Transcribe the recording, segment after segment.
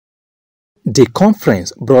The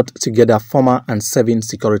conference brought together former and serving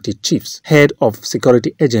security chiefs, head of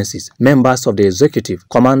security agencies, members of the executive,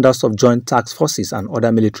 commanders of joint task forces and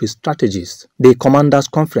other military strategists. The commanders'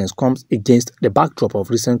 conference comes against the backdrop of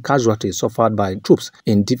recent casualties suffered by troops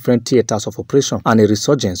in different theaters of operation and a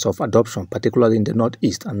resurgence of adoption, particularly in the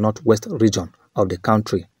northeast and northwest region of the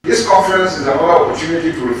country. This conference is another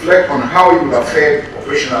opportunity to reflect on how you would have fared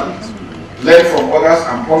operationally, learn from others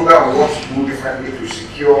and ponder on what to do differently to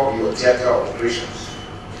secure your theater operations.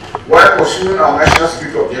 While pursuing our national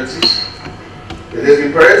security objectives, it is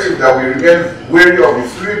imperative that we remain wary of the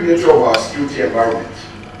fluid nature of our security environment.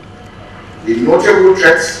 The notable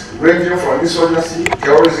threats ranging from insurgency,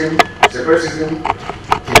 terrorism, separatism,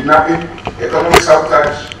 kidnapping, economic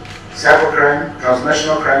sabotage, cybercrime,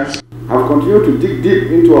 transnational crimes have continued to dig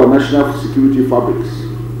deep into our national security fabrics.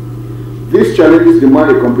 These challenges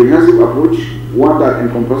demand a comprehensive approach, one that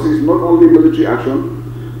encompasses not only military action,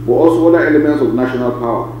 but also other elements of national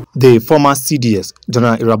power. The former CDS,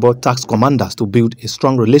 General Irabor, tasked commanders to build a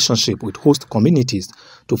strong relationship with host communities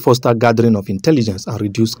to foster gathering of intelligence and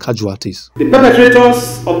reduce casualties. The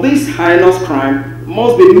perpetrators of this heinous crime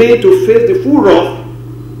must be made to face the full wrath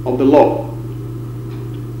of the law.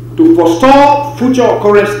 To forestall future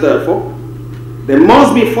occurrence, therefore, there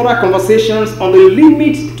must be further conversations on the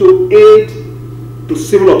limit to aid to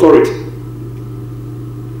civil authority,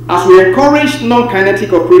 as we encourage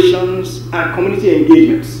non-kinetic operations and community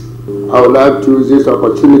engagements. I would like to use this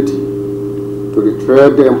opportunity to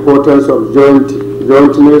reiterate the importance of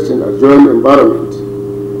jointness in a joint environment,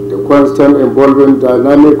 the constant evolving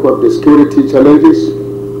dynamic of the security challenges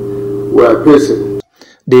we are facing.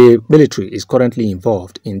 The military is currently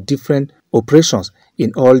involved in different operations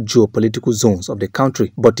in all geopolitical zones of the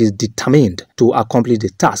country, but is determined to accomplish the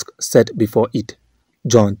task set before it.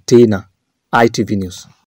 John Taylor, ITV News.